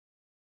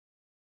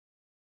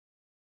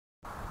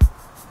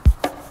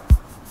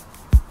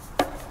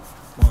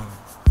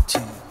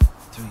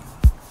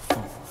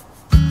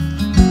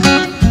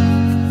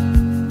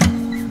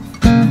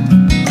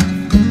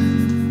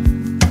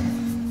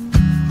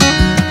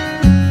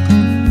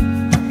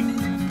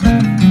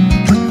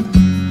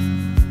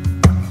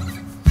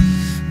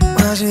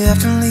Why'd you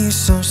have to leave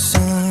so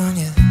soon,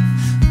 yeah?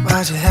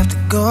 Why'd you have to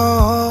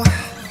go?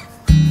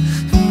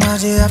 And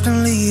why'd you have to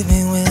leave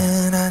me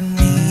when I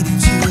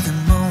needed you the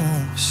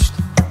most?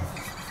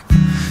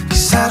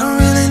 'Cause I don't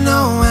really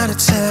know how to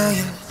tell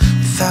you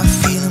without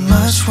feeling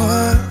much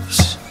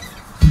worse.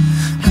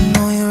 I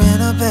know you're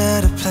in a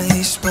better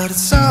place, but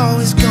it's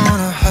always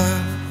gonna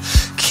hurt.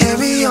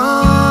 Carry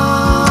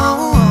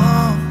on,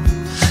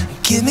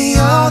 give me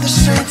all the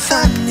strength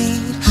I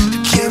need to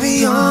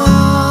carry on.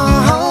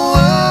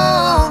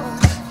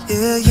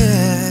 Yeah,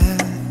 yeah.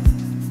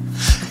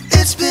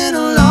 It's been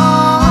a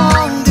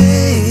long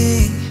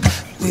day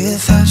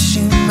without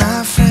you,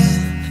 my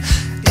friend,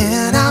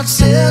 and I'll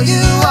tell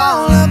you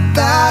all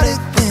about it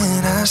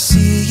when I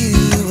see you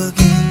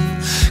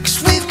again. 'Cause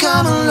we've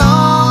come a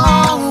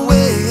long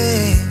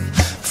way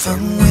from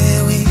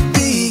where we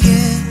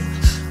began.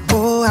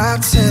 Oh,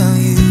 I'll tell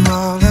you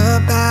all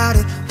about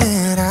it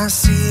when I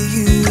see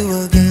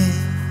you again.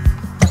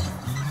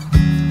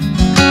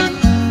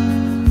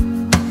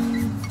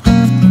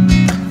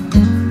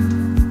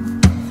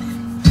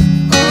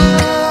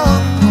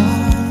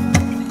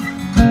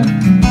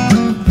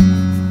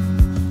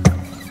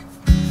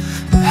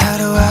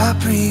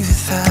 Breathe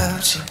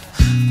without you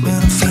when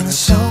I'm feeling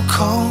so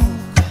cold.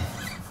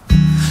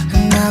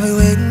 And I'll be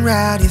waiting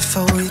right here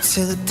for you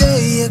till the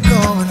day you're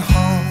going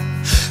home.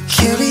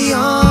 Carry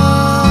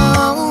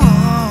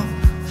on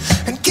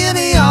and give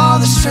me all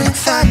the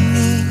strength I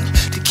need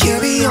to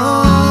carry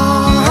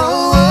on.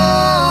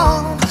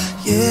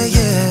 Yeah,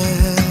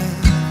 yeah.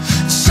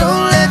 So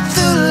let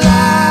the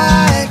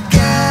light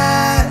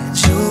guide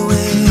your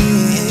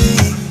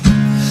way.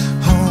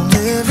 Hold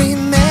every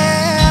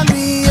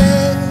memory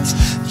as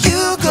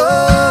you go,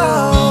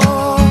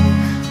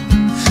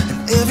 and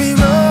every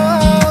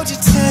road you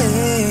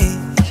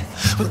take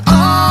will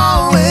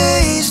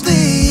always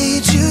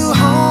lead you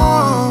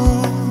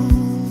home.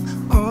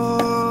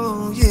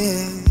 Oh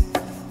yeah.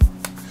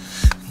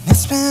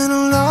 It's been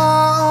a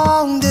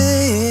long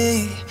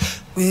day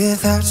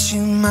without you,